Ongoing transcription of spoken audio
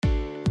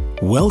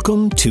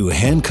Welcome to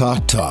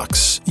Hancock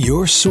Talks,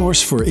 your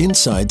source for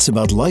insights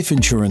about life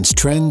insurance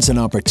trends and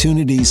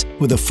opportunities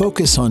with a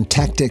focus on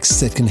tactics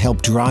that can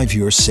help drive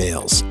your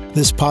sales.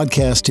 This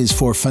podcast is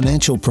for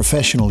financial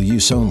professional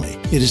use only.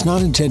 It is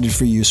not intended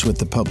for use with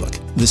the public.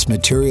 This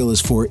material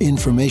is for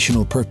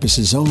informational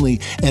purposes only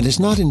and is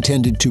not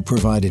intended to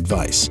provide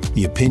advice.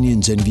 The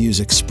opinions and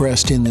views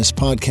expressed in this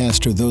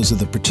podcast are those of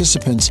the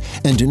participants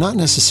and do not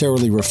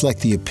necessarily reflect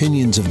the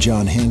opinions of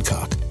John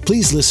Hancock.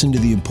 Please listen to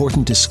the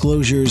important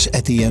disclosures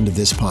at the end of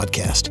this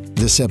podcast.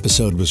 This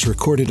episode was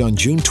recorded on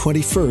June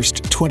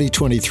 21st,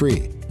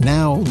 2023.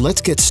 Now, let's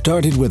get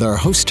started with our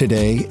host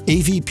today,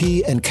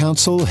 AVP and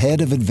Counsel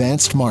Head of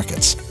Advanced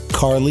Markets,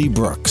 Carly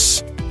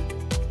Brooks.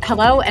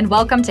 Hello and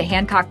welcome to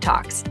Hancock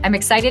Talks. I'm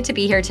excited to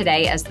be here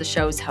today as the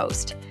show's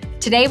host.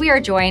 Today we are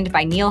joined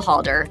by Neil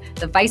Halder,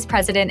 the Vice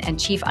President and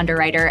Chief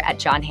Underwriter at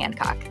John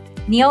Hancock.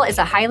 Neil is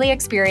a highly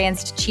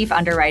experienced chief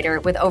underwriter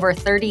with over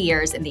 30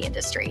 years in the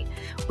industry.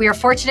 We are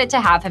fortunate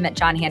to have him at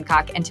John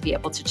Hancock and to be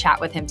able to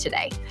chat with him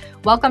today.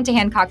 Welcome to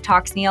Hancock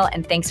Talks, Neil,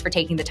 and thanks for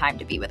taking the time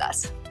to be with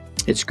us.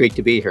 It's great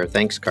to be here.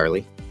 Thanks,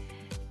 Carly.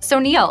 So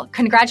Neil,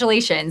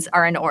 congratulations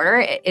are in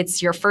order. It's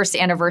your first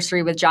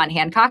anniversary with John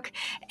Hancock.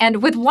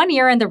 And with 1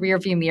 year in the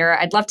rearview mirror,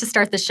 I'd love to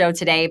start the show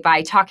today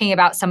by talking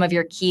about some of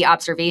your key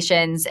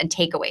observations and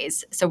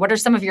takeaways. So what are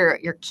some of your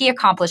key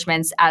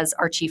accomplishments as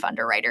our chief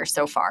underwriter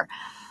so far?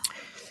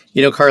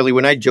 You know, Carly,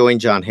 when I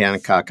joined John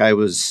Hancock, I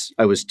was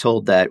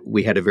told that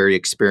we had a very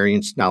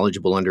experienced,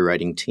 knowledgeable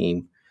underwriting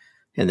team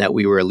and that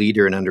we were a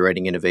leader in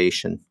underwriting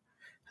innovation.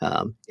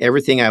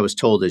 Everything I was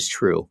told is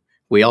true.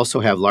 We also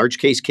have large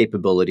case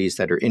capabilities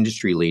that are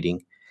industry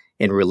leading,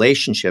 and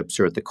relationships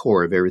are at the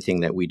core of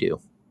everything that we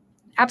do.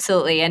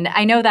 Absolutely. And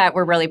I know that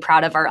we're really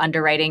proud of our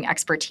underwriting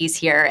expertise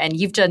here, and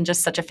you've done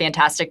just such a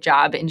fantastic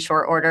job in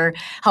short order,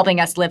 helping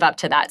us live up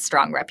to that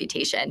strong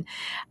reputation.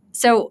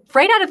 So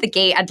right out of the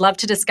gate, I'd love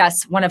to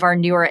discuss one of our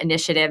newer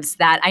initiatives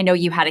that I know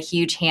you had a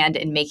huge hand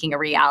in making a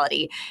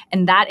reality,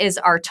 and that is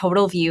our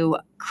Total View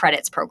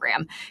Credits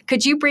program.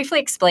 Could you briefly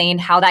explain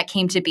how that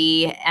came to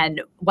be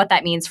and what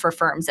that means for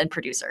firms and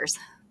producers?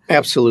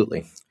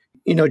 Absolutely.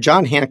 You know,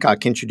 John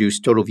Hancock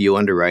introduced Total View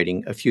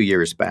underwriting a few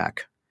years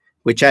back,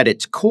 which at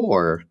its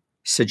core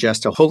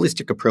suggests a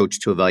holistic approach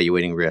to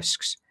evaluating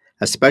risks,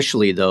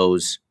 especially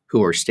those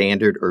who are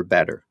standard or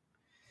better.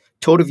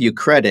 Total View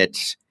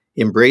Credits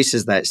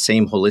embraces that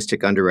same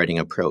holistic underwriting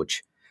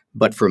approach,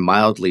 but for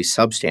mildly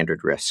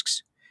substandard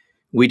risks.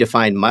 We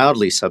define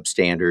mildly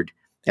substandard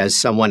as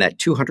someone at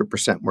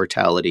 200%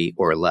 mortality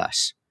or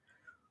less.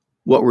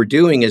 What we're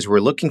doing is we're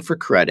looking for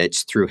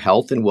credits through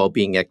health and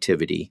well-being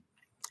activity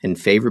and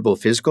favorable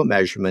physical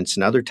measurements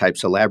and other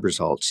types of lab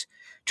results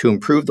to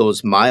improve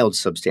those mild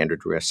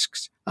substandard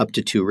risks up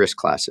to 2 risk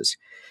classes,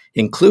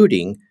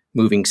 including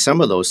moving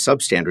some of those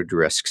substandard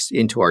risks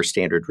into our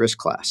standard risk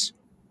class.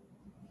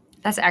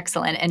 That's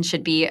excellent and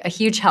should be a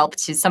huge help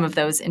to some of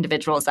those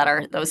individuals that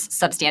are those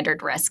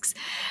substandard risks.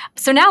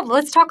 So now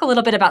let's talk a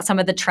little bit about some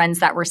of the trends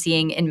that we're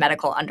seeing in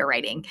medical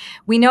underwriting.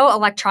 We know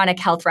electronic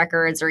health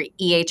records, or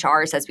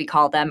EHRs as we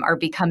call them, are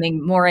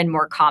becoming more and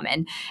more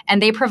common,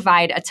 and they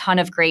provide a ton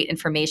of great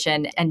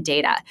information and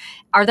data.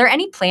 Are there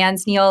any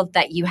plans, Neil,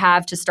 that you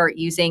have to start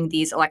using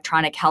these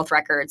electronic health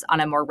records on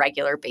a more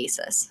regular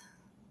basis?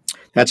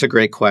 That's a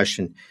great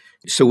question.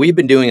 So we've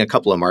been doing a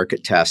couple of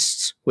market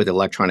tests with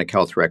electronic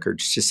health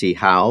records to see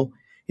how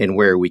and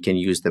where we can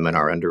use them in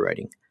our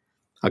underwriting.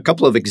 A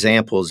couple of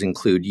examples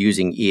include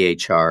using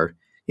EHR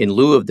in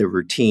lieu of the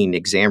routine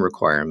exam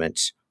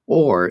requirements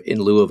or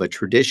in lieu of a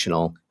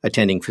traditional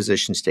attending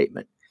physician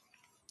statement.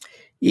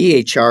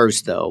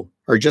 EHRs, though,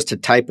 are just a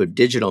type of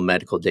digital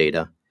medical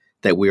data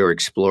that we are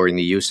exploring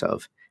the use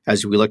of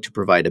as we look to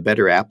provide a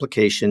better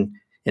application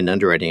and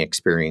underwriting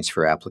experience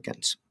for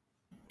applicants.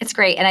 It's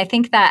great. And I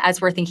think that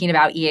as we're thinking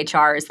about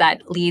EHRs,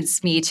 that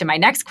leads me to my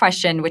next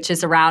question, which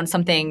is around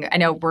something I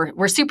know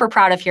we're super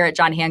proud of here at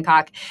John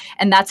Hancock,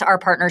 and that's our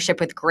partnership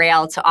with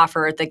Grail to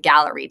offer the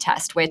Gallery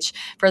test, which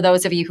for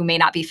those of you who may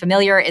not be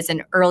familiar is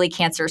an early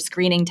cancer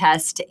screening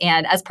test.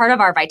 And as part of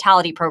our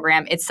Vitality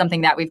program, it's something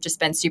that we've just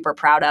been super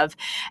proud of.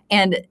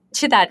 And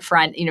to that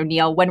front,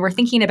 Neil, when we're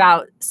thinking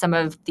about some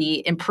of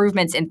the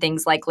improvements in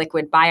things like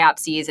liquid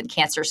biopsies and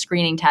cancer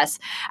screening tests,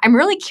 I'm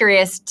really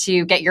curious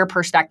to get your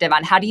perspective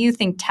on how do you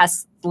think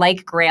tests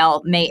like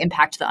Grail may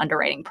impact the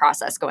underwriting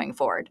process going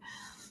forward?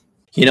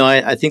 You know,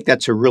 I think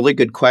that's a really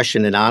good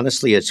question. And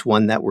honestly, it's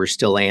one that we're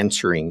still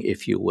answering,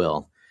 if you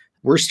will.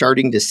 We're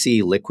starting to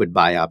see liquid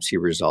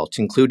biopsy results,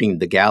 including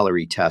the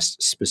Gallery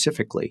test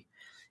specifically,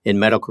 in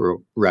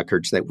medical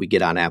records that we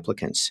get on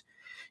applicants.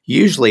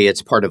 Usually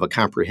it's part of a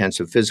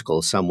comprehensive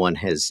physical someone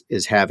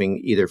is having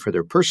either for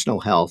their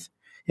personal health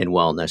and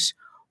wellness,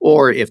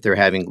 or if they're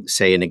having,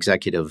 say, an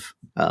executive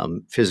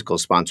physical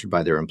sponsored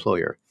by their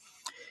employer.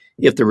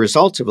 If the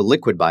results of a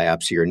liquid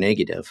biopsy are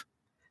negative,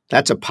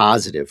 that's a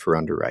positive for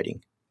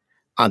underwriting.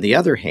 On the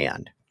other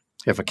hand,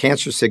 if a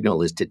cancer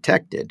signal is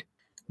detected,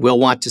 we'll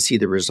want to see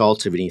the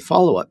results of any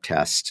follow-up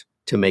tests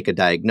to make a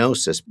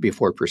diagnosis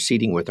before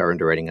proceeding with our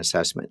underwriting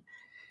assessment.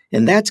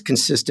 And that's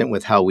consistent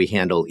with how we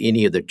handle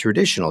any of the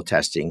traditional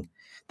testing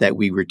that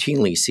we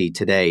routinely see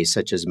today,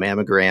 such as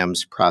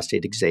mammograms,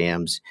 prostate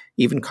exams,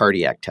 even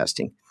cardiac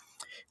testing.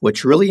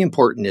 What's really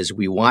important is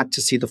we want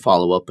to see the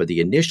follow-up of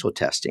the initial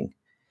testing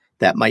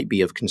that might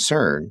be of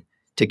concern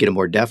to get a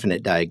more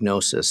definite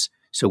diagnosis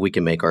so we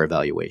can make our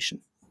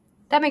evaluation.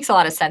 That makes a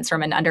lot of sense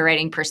from an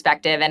underwriting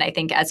perspective. And I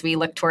think as we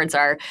look towards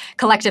our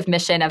collective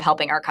mission of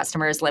helping our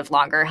customers live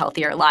longer,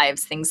 healthier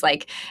lives, things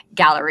like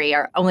Gallery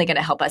are only going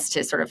to help us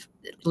to sort of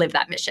live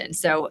that mission.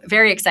 So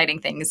very exciting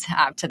things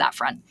to that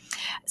front.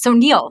 So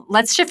Neil,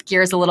 let's shift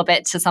gears a little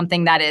bit to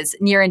something that is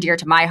near and dear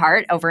to my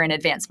heart over in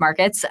advanced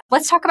markets.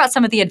 Let's talk about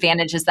some of the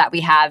advantages that we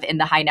have in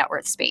the high net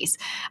worth space.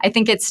 I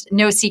think it's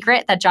no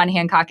secret that John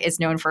Hancock is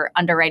known for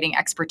underwriting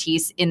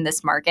expertise in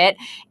this market.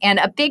 And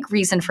a big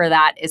reason for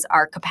that is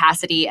our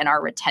capacity and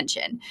our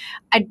retention.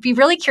 I'd be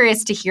really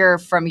curious to hear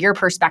from your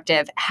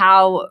perspective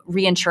how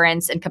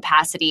reinsurance and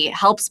capacity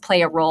helps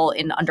play a role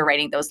in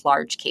underwriting those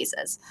large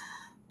cases.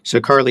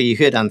 So, Carly, you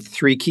hit on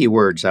three key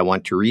words I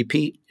want to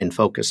repeat and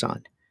focus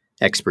on: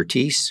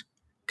 expertise,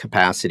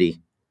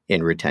 capacity,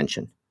 and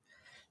retention.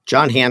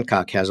 John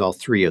Hancock has all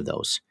three of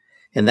those,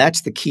 and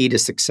that's the key to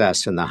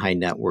success in the high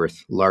net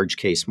worth large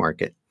case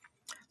market.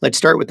 Let's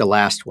start with the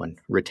last one,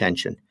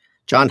 retention.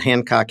 John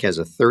Hancock has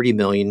a $30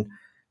 million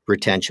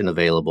retention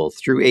available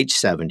through age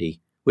 70,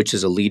 which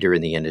is a leader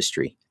in the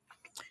industry.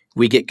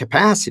 We get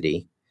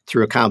capacity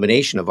through a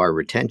combination of our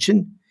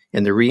retention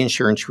and the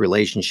reinsurance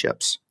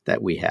relationships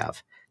that we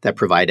have that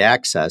provide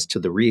access to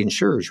the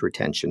reinsurer's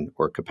retention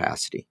or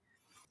capacity.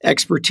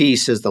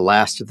 Expertise is the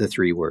last of the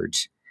three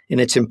words,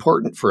 and it's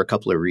important for a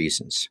couple of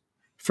reasons.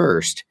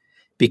 First,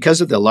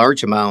 because of the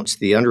large amounts,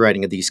 the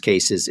underwriting of these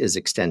cases is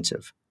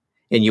extensive,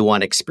 and you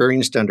want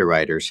experienced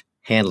underwriters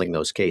handling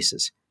those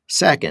cases.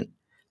 Second,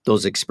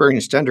 those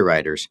experienced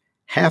underwriters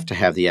have to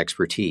have the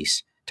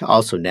expertise to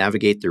also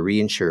navigate the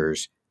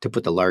reinsurers to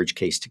put the large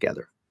case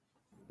together.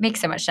 Makes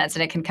so much sense,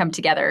 and it can come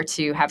together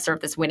to have sort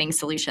of this winning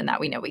solution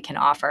that we know we can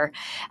offer.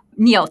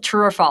 Neil,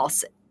 true or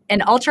false?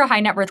 An ultra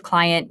high net worth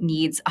client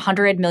needs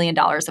 $100 million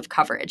of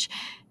coverage.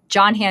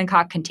 John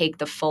Hancock can take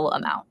the full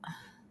amount.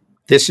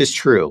 This is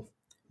true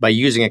by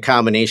using a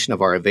combination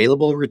of our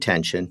available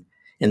retention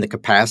and the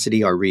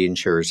capacity our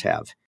reinsurers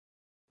have.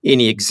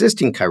 Any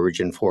existing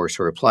coverage in force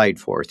or applied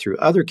for through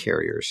other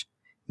carriers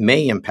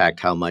may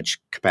impact how much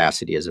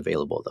capacity is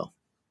available, though.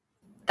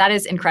 That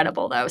is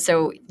incredible, though.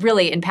 So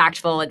really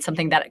impactful and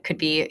something that could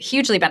be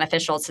hugely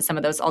beneficial to some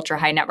of those ultra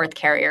high net worth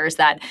carriers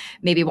that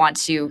maybe want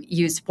to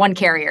use one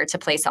carrier to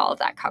place all of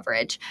that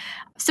coverage.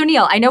 So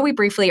Neil, I know we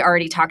briefly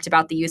already talked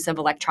about the use of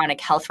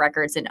electronic health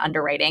records in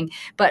underwriting,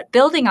 but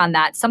building on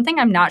that, something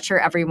I'm not sure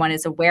everyone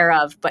is aware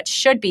of, but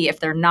should be if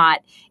they're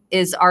not,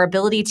 is our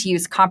ability to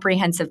use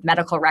comprehensive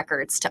medical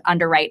records to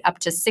underwrite up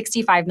to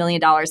 $65 million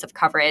of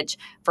coverage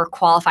for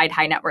qualified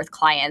high net worth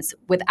clients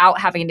without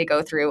having to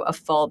go through a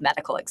full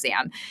medical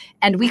exam.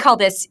 And we call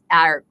this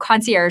our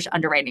concierge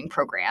underwriting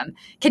program.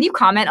 Can you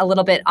comment a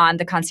little bit on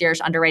the concierge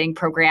underwriting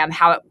program,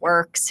 how it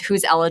works,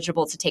 who's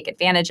eligible to take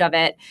advantage of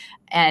it,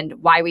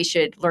 and why we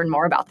should learn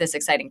more about this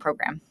exciting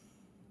program?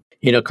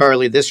 You know,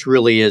 Carly, this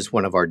really is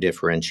one of our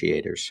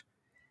differentiators.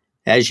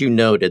 As you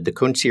noted, the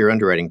concierge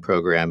underwriting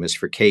program is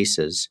for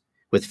cases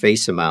with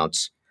face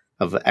amounts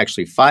of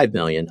actually $5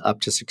 million up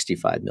to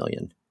 $65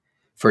 million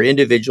for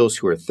individuals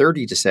who are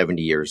 30 to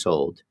 70 years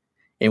old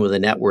and with a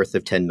net worth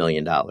of $10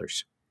 million.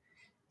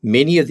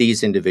 Many of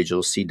these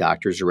individuals see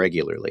doctors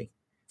regularly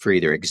for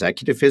either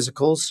executive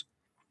physicals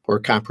or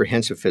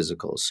comprehensive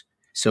physicals.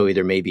 So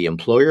either maybe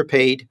employer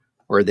paid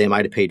or they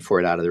might have paid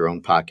for it out of their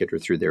own pocket or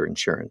through their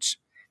insurance.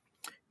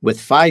 With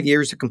 5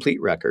 years of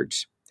complete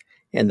records,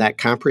 and that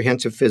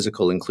comprehensive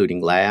physical,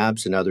 including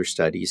labs and other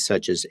studies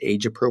such as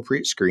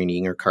age-appropriate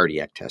screening or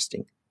cardiac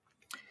testing.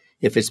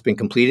 If it's been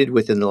completed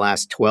within the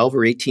last 12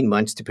 or 18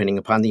 months, depending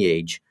upon the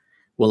age,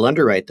 we'll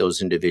underwrite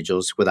those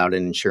individuals without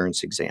an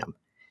insurance exam.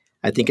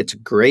 I think it's a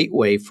great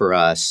way for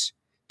us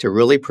to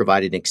really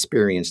provide an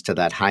experience to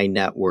that high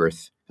net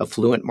worth,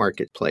 affluent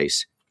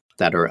marketplace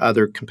that our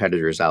other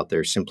competitors out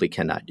there simply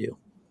cannot do.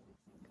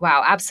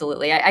 Wow,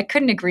 absolutely. I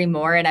couldn't agree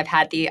more. And I've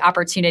had the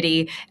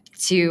opportunity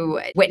to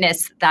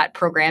witness that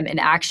program in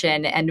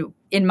action. And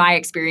in my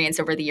experience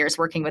over the years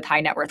working with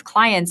high net worth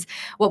clients,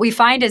 what we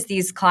find is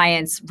these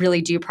clients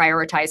really do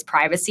prioritize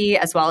privacy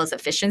as well as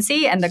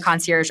efficiency. And the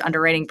concierge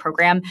underwriting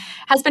program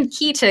has been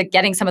key to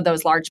getting some of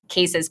those large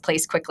cases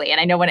placed quickly.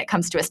 And I know when it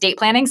comes to estate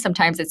planning,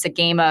 sometimes it's a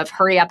game of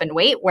hurry up and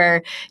wait,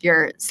 where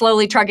you're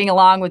slowly trugging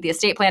along with the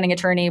estate planning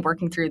attorney,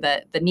 working through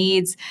the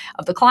needs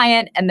of the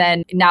client. And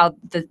then now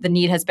the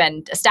need has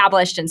been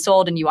established and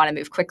sold and you want to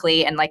move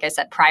quickly. And like I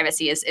said,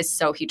 privacy is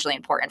so hugely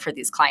important for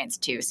these clients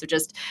too. So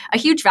just a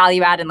huge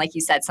value add. And like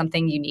you said,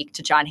 something unique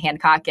to John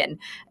Hancock. And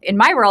in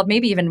my world,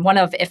 maybe even one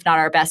of, if not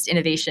our best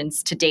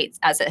innovations to date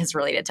as it has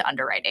related to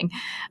underwriting.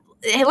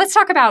 Hey, let's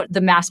talk about the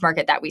mass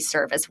market that we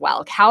serve as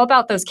well. How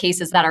about those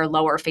cases that are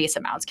lower face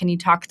amounts? Can you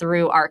talk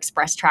through our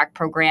Express Track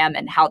program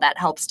and how that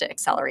helps to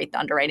accelerate the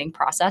underwriting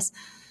process?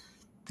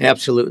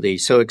 Absolutely.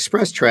 So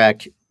Express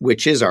Track,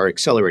 which is our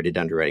accelerated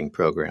underwriting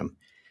program,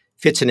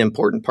 fits an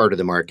important part of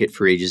the market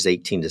for ages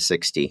 18 to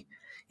 60,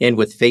 and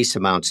with face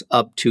amounts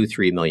up to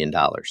 $3 million,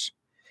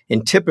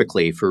 and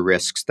typically for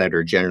risks that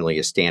are generally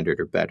a standard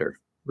or better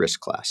risk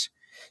class.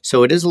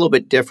 So it is a little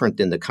bit different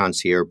than the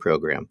concierge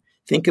program.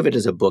 Think of it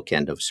as a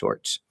bookend of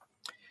sorts.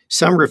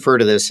 Some refer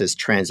to this as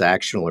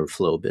transactional or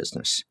flow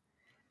business.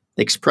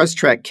 Express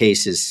track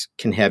cases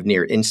can have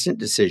near instant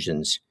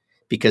decisions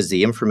because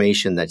the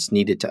information that's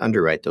needed to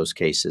underwrite those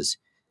cases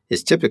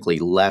is typically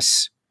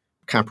less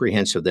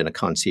comprehensive than a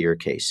concierge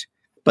case.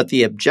 But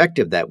the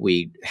objective that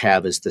we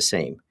have is the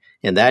same,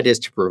 and that is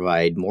to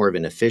provide more of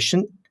an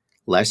efficient,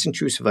 less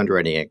intrusive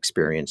underwriting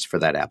experience for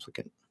that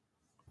applicant.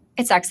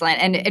 It's excellent.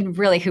 And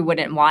really, who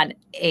wouldn't want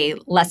a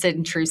less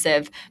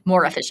intrusive,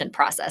 more efficient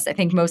process? I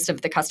think most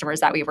of the customers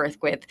that we work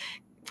with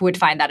would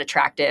find that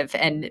attractive.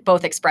 And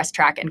both Express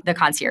Track and the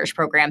concierge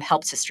program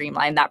help to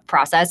streamline that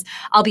process,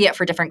 albeit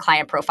for different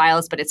client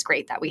profiles. But it's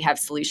great that we have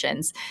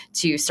solutions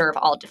to serve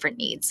all different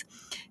needs.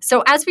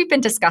 So as we've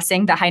been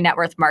discussing, the high net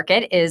worth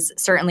market is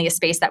certainly a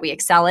space that we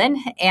excel in.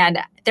 And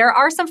there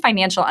are some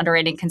financial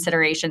underwriting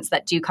considerations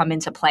that do come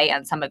into play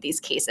on some of these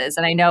cases.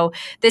 And I know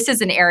this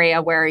is an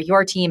area where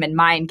your team and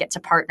mine get to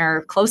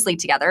partner closely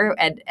together.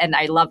 And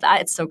I love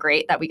that. It's so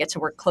great that we get to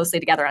work closely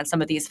together on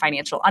some of these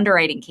financial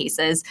underwriting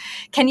cases.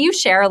 Can you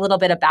share a little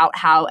bit about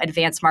how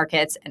advanced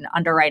markets and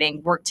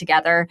underwriting work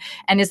together?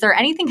 And is there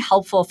anything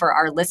helpful for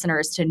our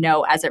listeners to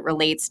know as it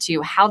relates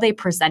to how they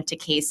present a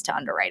case to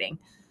underwriting?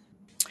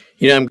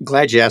 I'm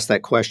glad you asked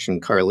that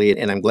question, Carly,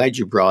 and I'm glad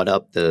you brought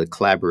up the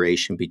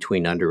collaboration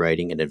between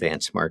underwriting and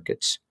advanced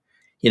markets.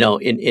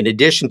 In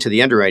addition to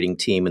the underwriting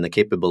team and the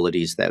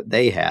capabilities that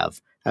they have,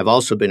 I've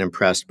also been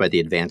impressed by the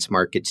advanced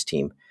markets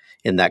team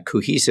and that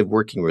cohesive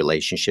working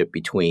relationship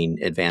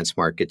between advanced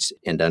markets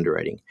and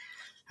underwriting.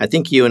 I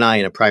think you and I,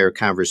 in a prior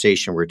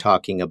conversation, were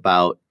talking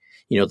about,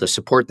 the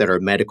support that our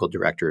medical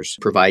directors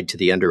provide to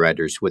the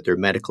underwriters with their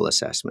medical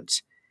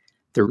assessments.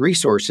 The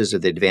resources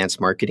of the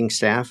advanced marketing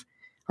staff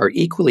are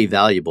equally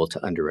valuable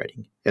to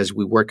underwriting as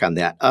we work on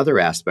that other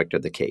aspect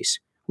of the case,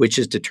 which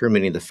is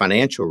determining the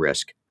financial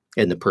risk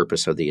and the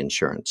purpose of the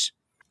insurance.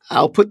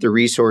 I'll put the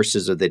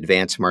resources of the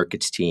advanced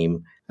markets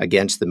team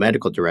against the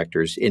medical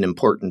directors in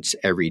importance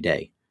every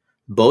day.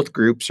 Both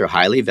groups are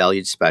highly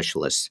valued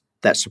specialists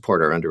that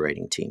support our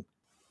underwriting team.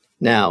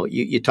 Now,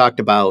 you talked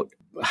about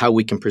how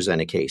we can present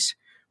a case.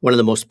 One of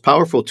the most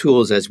powerful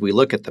tools as we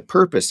look at the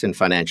purpose and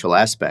financial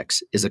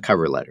aspects is a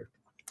cover letter.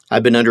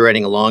 I've been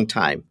underwriting a long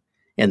time,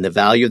 and the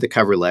value of the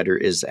cover letter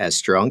is as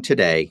strong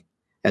today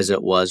as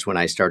it was when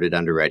I started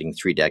underwriting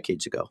 3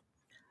 decades ago.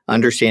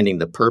 Understanding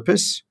the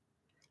purpose,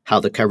 how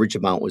the coverage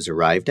amount was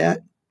arrived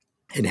at,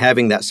 and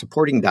having that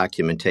supporting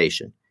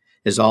documentation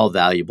is all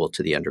valuable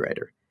to the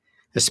underwriter,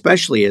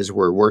 especially as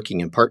we're working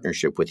in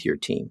partnership with your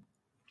team.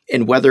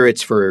 And whether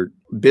it's for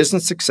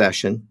business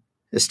succession,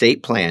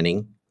 estate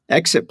planning,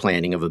 exit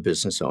planning of a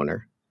business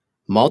owner,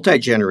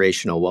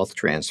 multi-generational wealth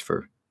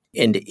transfer,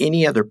 and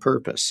any other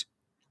purpose,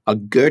 a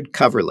good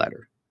cover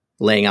letter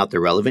laying out the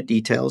relevant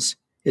details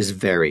is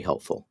very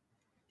helpful.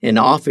 And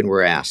often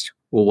we're asked,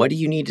 well, what do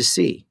you need to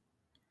see?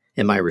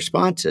 And my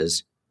response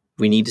is,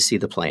 we need to see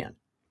the plan.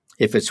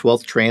 If it's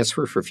wealth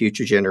transfer for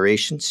future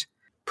generations,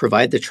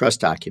 provide the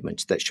trust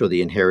documents that show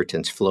the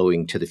inheritance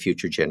flowing to the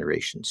future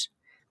generations.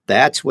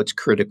 That's what's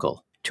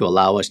critical to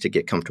allow us to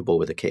get comfortable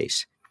with a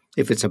case.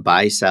 If it's a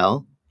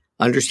buy-sell,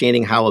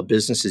 understanding how a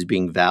business is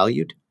being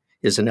valued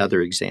is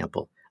another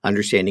example.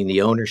 Understanding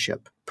the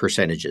ownership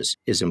percentages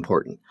is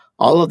important.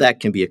 All of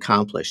that can be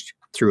accomplished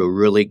through a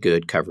really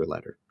good cover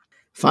letter.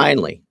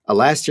 Finally, a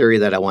last area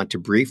that I want to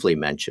briefly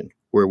mention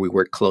where we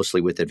work closely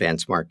with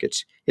advanced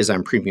markets is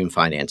on premium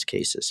finance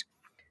cases.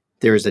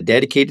 There is a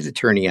dedicated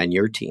attorney on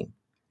your team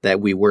that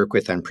we work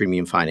with on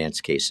premium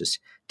finance cases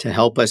to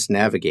help us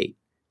navigate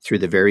through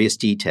the various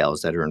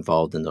details that are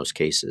involved in those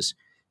cases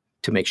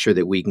to make sure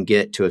that we can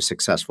get to a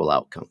successful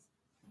outcome.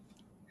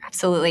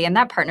 Absolutely. And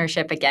that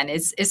partnership, again,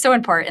 is so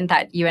important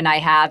that you and I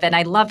have. And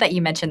I love that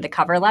you mentioned the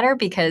cover letter,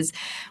 because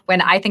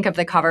when I think of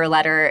the cover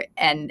letter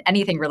and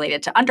anything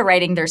related to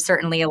underwriting, there's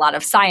certainly a lot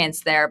of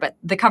science there, but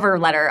the cover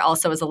letter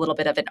also is a little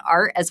bit of an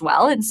art as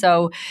well. And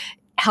so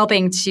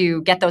helping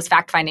to get those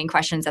fact-finding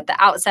questions at the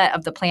outset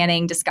of the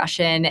planning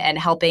discussion and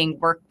helping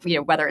work,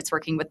 whether it's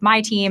working with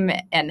my team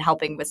and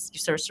helping with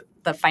sort of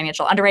the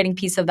financial underwriting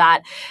piece of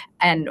that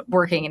and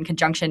working in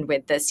conjunction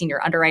with the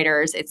senior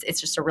underwriters, it's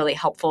just a really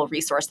helpful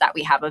resource that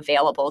we have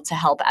available to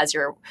help as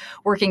you're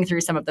working through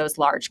some of those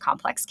large,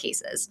 complex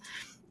cases.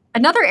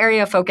 Another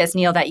area of focus,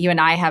 Neil, that you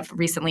and I have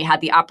recently had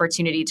the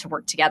opportunity to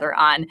work together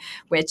on,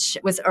 which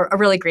was a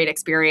really great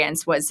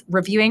experience, was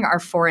reviewing our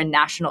foreign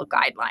national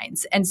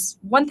guidelines. And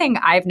one thing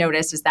I've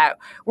noticed is that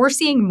we're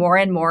seeing more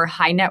and more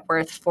high net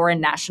worth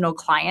foreign national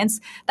clients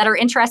that are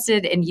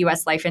interested in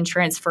U.S. life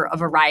insurance for a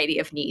variety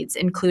of needs,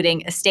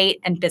 including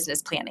estate and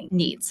business planning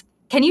needs.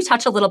 Can you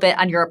touch a little bit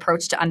on your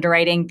approach to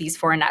underwriting these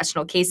foreign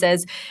national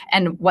cases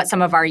and what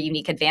some of our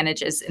unique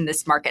advantages in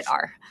this market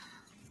are?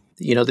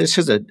 This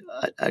is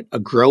a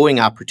growing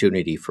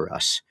opportunity for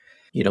us.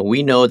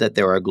 We know that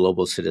there are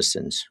global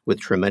citizens with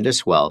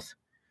tremendous wealth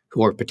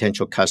who are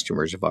potential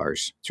customers of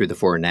ours through the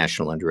foreign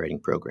national underwriting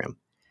program.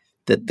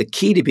 The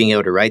key to being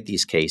able to write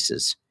these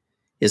cases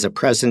is a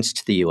presence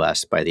to the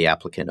U.S. by the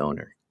applicant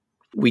owner.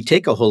 We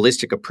take a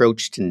holistic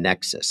approach to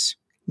nexus,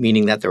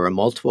 meaning that there are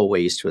multiple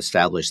ways to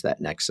establish that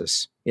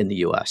nexus in the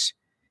U.S.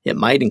 It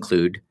might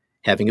include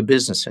having a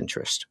business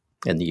interest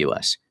in the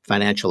U.S.,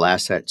 financial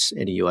assets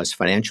in a U.S.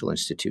 financial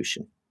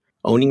institution,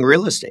 owning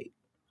real estate,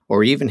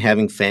 or even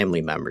having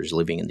family members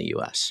living in the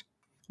U.S.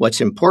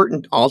 What's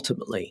important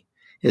ultimately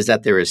is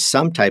that there is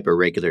some type of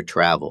regular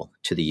travel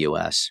to the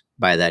U.S.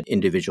 by that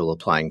individual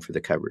applying for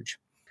the coverage.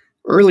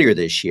 Earlier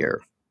this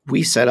year,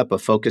 we set up a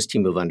focus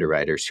team of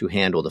underwriters who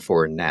handle the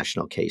foreign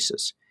national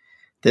cases.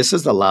 This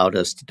has allowed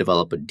us to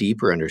develop a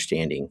deeper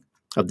understanding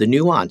of the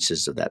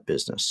nuances of that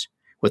business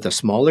with a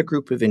smaller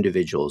group of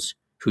individuals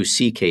who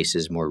see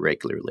cases more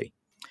regularly.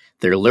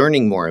 They're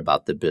learning more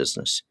about the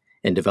business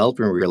and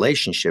developing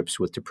relationships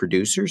with the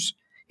producers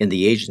and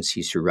the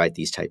agencies who write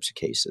these types of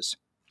cases.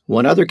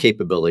 One other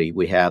capability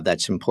we have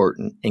that's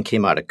important and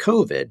came out of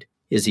COVID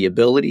is the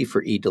ability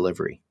for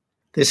e-delivery.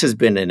 This has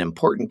been an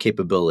important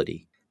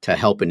capability to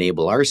help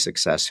enable our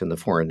success in the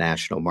foreign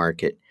national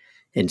market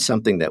and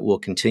something that we'll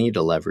continue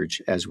to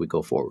leverage as we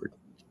go forward.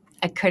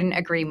 I couldn't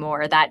agree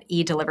more. That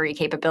e-delivery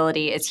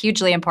capability is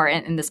hugely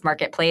important in this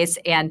marketplace.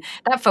 And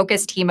that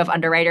focus team of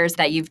underwriters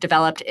that you've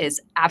developed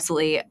is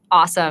absolutely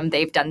awesome.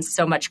 They've done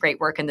so much great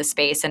work in the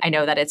space. And I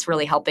know that it's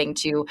really helping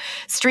to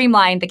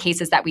streamline the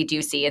cases that we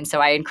do see. And so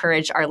I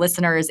encourage our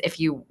listeners, if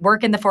you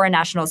work in the foreign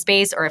national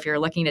space or if you're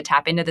looking to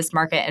tap into this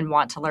market and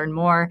want to learn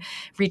more,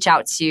 reach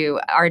out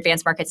to our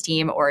advanced markets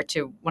team or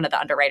to one of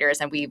the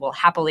underwriters, and we will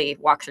happily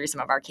walk through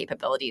some of our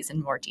capabilities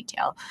in more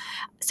detail.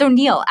 So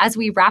Neil, as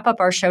we wrap up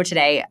our show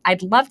today,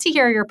 I'd love to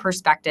hear your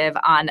perspective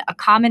on a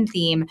common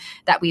theme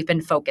that we've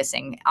been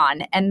focusing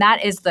on, and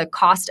that is the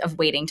cost of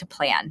waiting to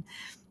plan.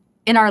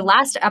 In our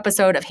last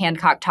episode of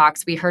Hancock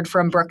Talks, we heard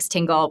from Brooks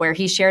Tingle, where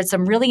he shared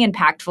some really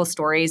impactful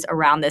stories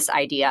around this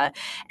idea.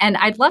 And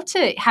I'd love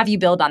to have you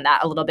build on that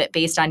a little bit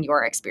based on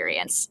your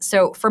experience.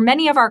 So for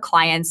many of our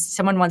clients,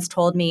 someone once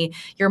told me,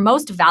 your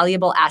most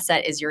valuable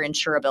asset is your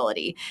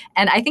insurability.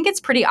 And I think it's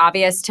pretty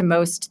obvious to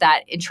most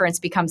that insurance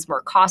becomes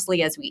more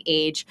costly as we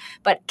age.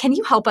 But can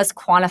you help us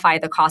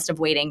quantify the cost of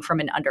waiting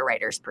from an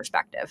underwriter's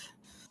perspective?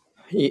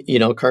 You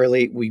know,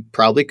 Carly, we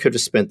probably could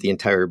have spent the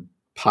entire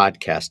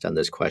podcast on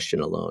this question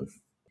alone.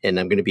 And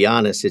I'm going to be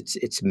honest,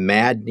 it's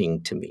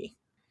maddening to me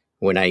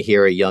when I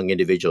hear a young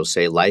individual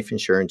say life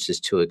insurance is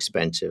too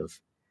expensive.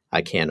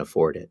 I can't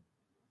afford it.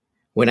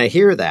 When I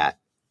hear that,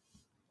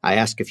 I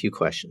ask a few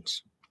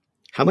questions.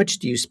 How much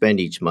do you spend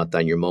each month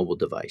on your mobile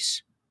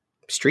device,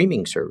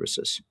 streaming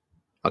services,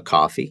 a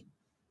coffee,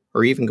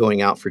 or even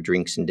going out for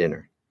drinks and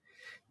dinner?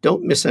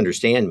 Don't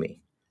misunderstand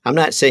me. I'm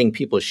not saying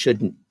people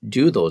shouldn't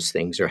do those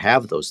things or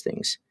have those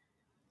things.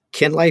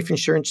 Can life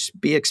insurance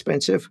be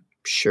expensive?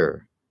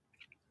 Sure.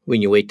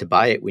 When you wait to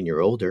buy it when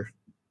you're older,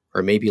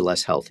 or maybe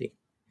less healthy.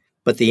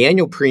 But the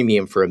annual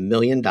premium for $1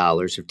 million of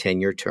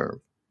 10-year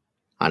term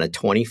on a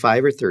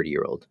 25 or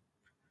 30-year-old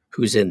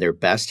who's in their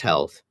best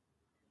health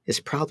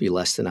is probably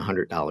less than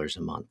 $100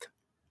 a month.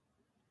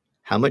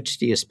 How much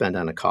do you spend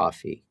on a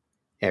coffee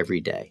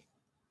every day?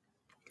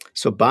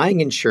 So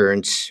buying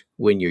insurance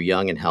when you're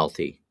young and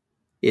healthy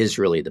is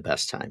really the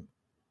best time.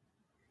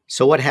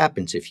 So what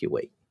happens if you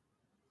wait?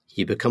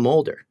 You become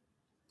older,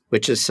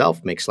 which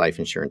itself makes life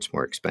insurance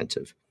more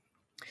expensive.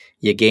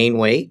 You gain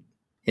weight,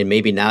 and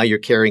maybe now you're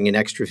carrying an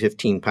extra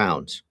 15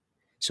 pounds.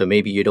 So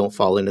maybe you don't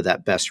fall into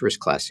that best risk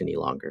class any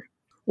longer.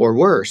 Or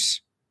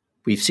worse,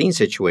 we've seen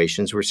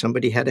situations where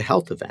somebody had a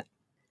health event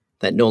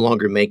that no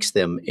longer makes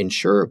them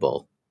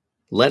insurable,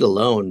 let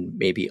alone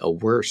maybe a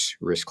worse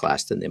risk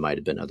class than they might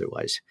have been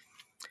otherwise.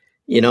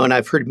 You know, and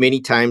I've heard many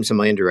times in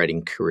my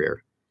underwriting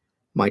career,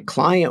 my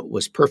client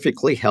was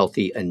perfectly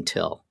healthy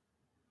until,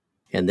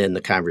 and then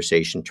the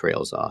conversation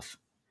trails off.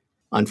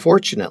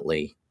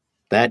 Unfortunately,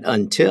 that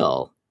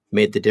until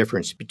made the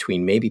difference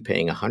between maybe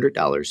paying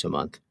 $100 a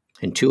month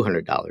and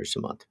 $200 a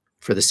month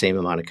for the same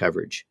amount of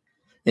coverage.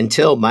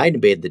 Until might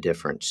have made the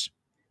difference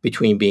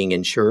between being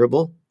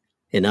insurable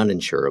and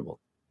uninsurable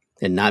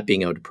and not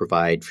being able to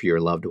provide for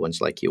your loved ones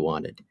like you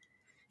wanted.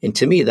 And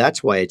to me,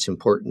 that's why it's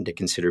important to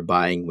consider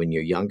buying when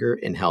you're younger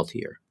and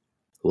healthier.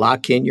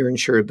 Lock in your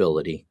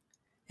insurability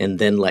and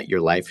then let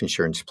your life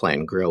insurance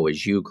plan grow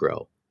as you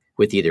grow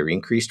with either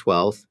increased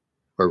wealth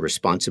or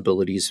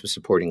responsibilities of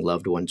supporting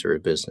loved ones or a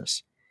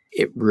business.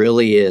 It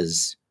really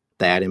is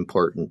that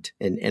important.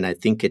 And I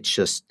think it's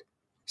just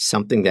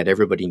something that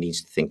everybody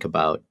needs to think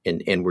about.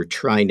 And we're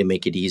trying to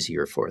make it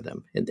easier for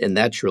them. And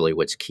that's really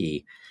what's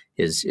key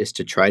is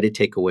to try to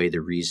take away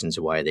the reasons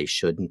why they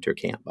shouldn't or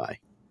can't buy.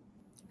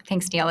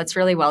 Thanks, Neil. It's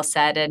really well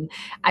said. And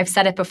I've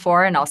said it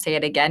before, and I'll say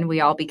it again.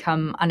 We all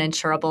become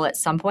uninsurable at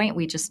some point.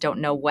 We just don't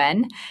know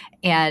when.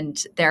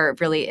 And there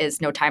really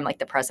is no time like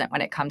the present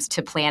when it comes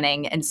to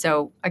planning. And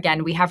so,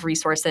 again, we have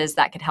resources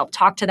that could help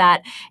talk to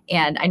that.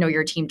 And I know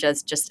your team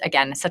does just,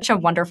 again, such a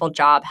wonderful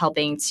job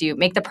helping to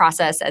make the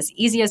process as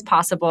easy as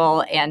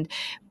possible and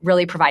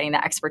really providing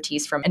that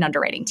expertise from an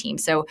underwriting team.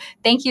 So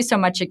thank you so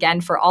much again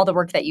for all the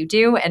work that you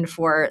do and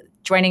for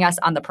joining us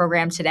on the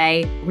program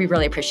today. We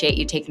really appreciate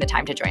you taking the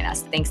time to join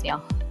us. Thanks,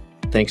 Neil.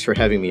 Thanks for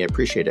having me. I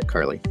appreciate it,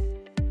 Carly.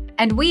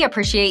 And we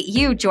appreciate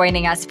you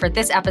joining us for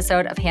this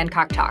episode of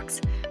Hancock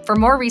Talks. For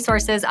more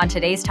resources on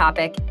today's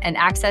topic and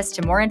access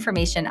to more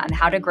information on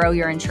how to grow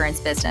your insurance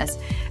business,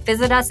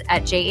 visit us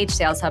at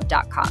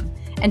jhsaleshub.com.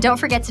 And don't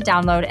forget to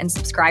download and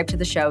subscribe to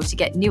the show to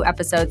get new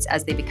episodes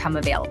as they become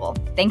available.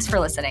 Thanks for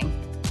listening.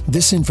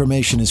 This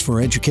information is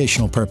for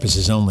educational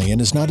purposes only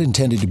and is not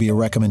intended to be a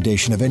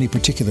recommendation of any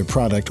particular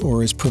product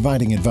or is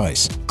providing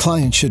advice.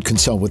 Clients should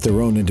consult with their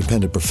own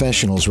independent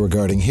professionals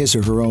regarding his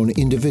or her own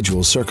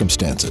individual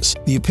circumstances.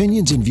 The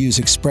opinions and views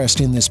expressed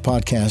in this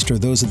podcast are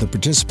those of the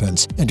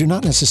participants and do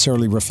not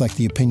necessarily reflect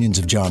the opinions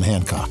of John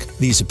Hancock.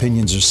 These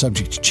opinions are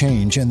subject to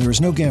change, and there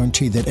is no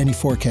guarantee that any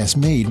forecast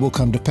made will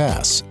come to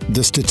pass.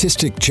 The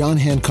statistic John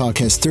Hancock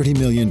has $30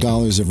 million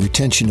of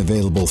retention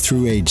available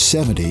through age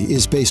 70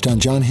 is based on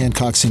John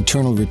Hancock's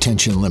internal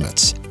retention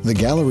limits. The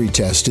Gallery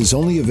test is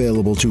only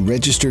available to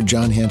registered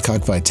John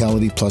Hancock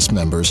Vitality Plus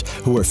members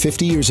who are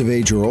 50 years of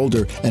age or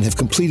older and have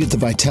completed the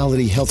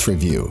Vitality Health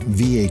Review,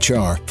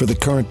 VHR, for the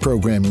current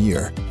program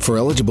year. For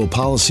eligible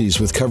policies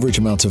with coverage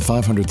amounts of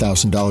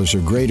 $500,000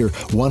 or greater,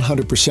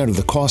 100% of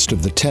the cost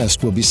of the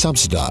test will be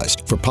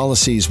subsidized. For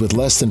policies with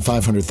less than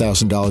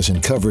 $500,000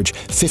 in coverage,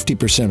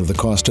 50% of the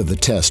cost of the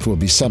test will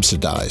be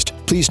subsidized.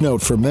 Please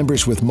note, for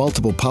members with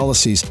multiple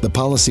policies, the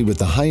policy with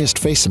the highest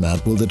face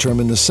amount will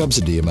determine the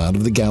subsidy amount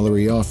of the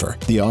Gallery offer.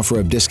 The offer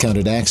of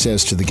discounted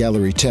access to the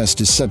Gallery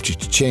test is subject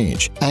to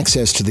change.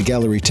 Access to the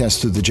Gallery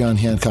test through the John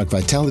Hancock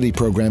Vitality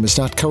Program is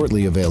not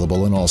currently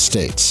available in all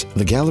states.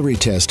 The Gallery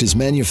test is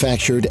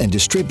manufactured and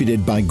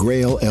distributed by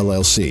Grail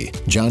LLC.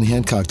 John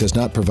Hancock does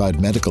not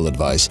provide medical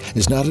advice,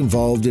 is not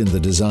involved in the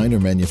design or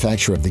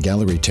manufacture of the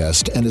Gallery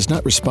test, and is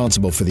not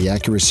responsible for the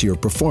accuracy or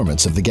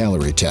performance of the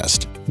Gallery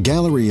test.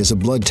 Gallery is a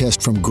blood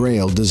test from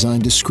Grail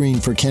designed to screen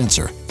for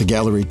cancer. The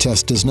Gallery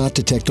test does not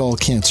detect all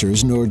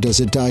cancers, nor does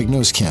it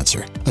diagnose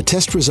cancer. A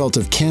test result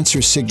of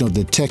cancer signal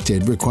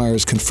detected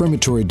requires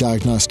confirmatory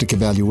diagnostic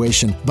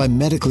evaluation by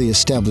medically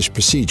established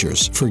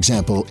procedures, for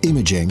example,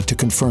 imaging to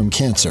confirm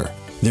cancer.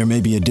 There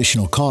may be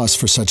additional costs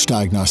for such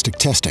diagnostic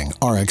testing,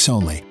 RX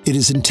only. It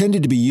is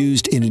intended to be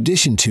used in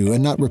addition to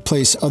and not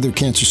replace other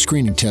cancer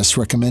screening tests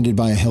recommended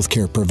by a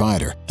healthcare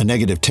provider. A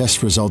negative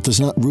test result does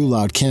not rule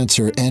out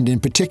cancer, and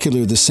in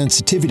particular, the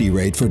sensitivity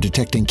rate for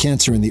detecting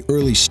cancer in the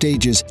early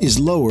stages is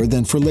lower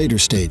than for later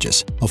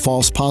stages. A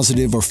false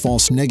positive or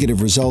false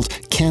negative result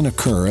can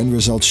occur, and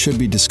results should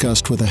be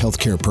discussed with a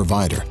healthcare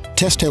provider.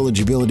 Test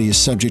eligibility is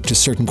subject to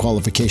certain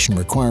qualification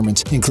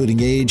requirements,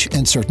 including age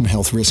and certain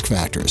health risk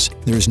factors.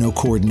 There is no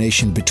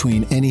coordination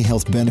between any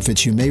health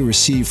benefits you may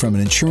receive from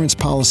an insurance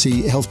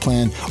policy, health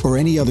plan, or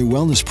any other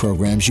wellness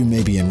programs you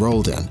may be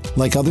enrolled in.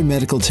 Like other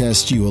medical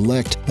tests you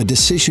elect, a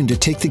decision to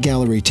take the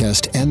Gallery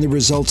test and the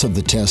results of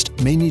the test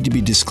may need to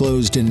be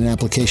disclosed in an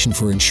application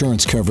for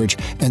insurance coverage,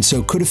 and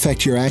so could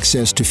affect your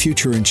access to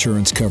future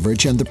insurance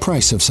coverage and the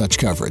price of such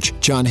coverage.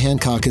 John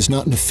Hancock is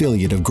not an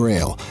affiliate of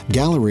Grail.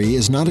 Gallery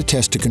is not a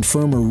test to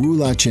confirm or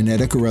rule out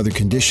genetic or other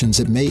conditions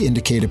that may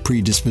indicate a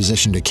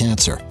predisposition to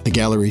cancer. The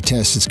Gallery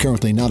test is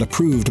currently not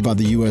approved by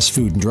the U.S.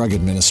 Food and Drug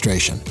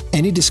Administration.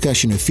 Any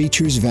discussion of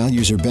features,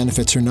 values, or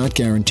benefits are not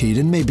guaranteed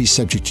and may be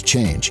subject to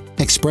change.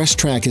 Express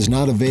Track is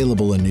not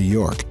available in New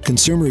York.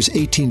 Consumers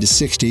 18 to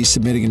 60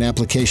 submitting an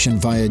application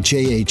via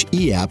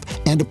JHE app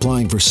and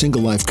applying for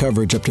single life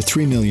coverage up to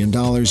 $3 million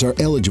are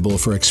eligible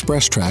for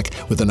Express Track,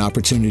 with an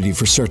opportunity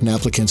for certain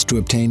applicants to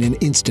obtain an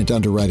instant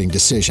underwriting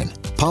decision.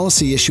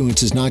 Policy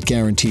issuance is not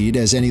guaranteed,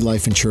 as any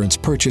life insurance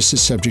purchase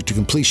is subject to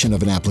completion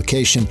of an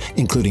application,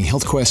 including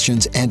health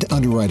questions and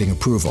underwriting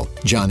approval.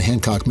 John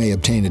Hancock may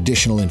obtain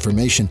additional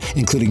information,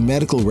 including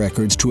medical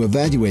records, to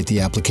evaluate the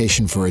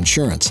application for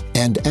insurance,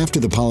 and after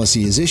the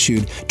policy is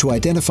issued, to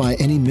identify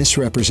any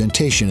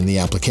misrepresentation in the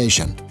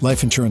application.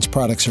 Life insurance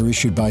products are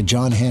issued by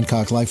John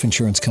Hancock Life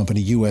Insurance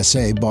Company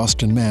USA,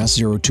 Boston, Mass.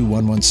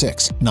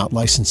 02116, not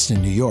licensed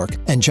in New York,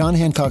 and John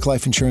Hancock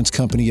Life Insurance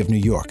Company of New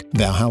York,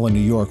 Valhalla, New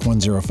York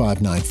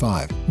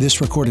 10595.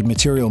 This recorded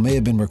material may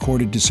have been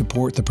recorded to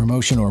support the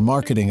promotion or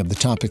marketing of the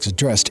topics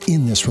addressed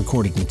in this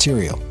recorded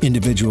material.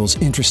 Individuals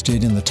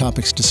interested in the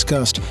topics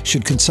discussed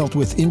should consult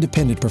with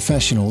independent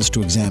professionals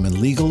to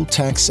examine legal,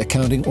 tax,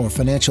 accounting, or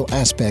financial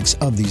aspects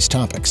of these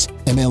topics.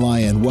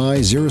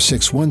 MLINY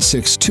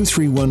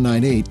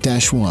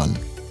 0616239198-1.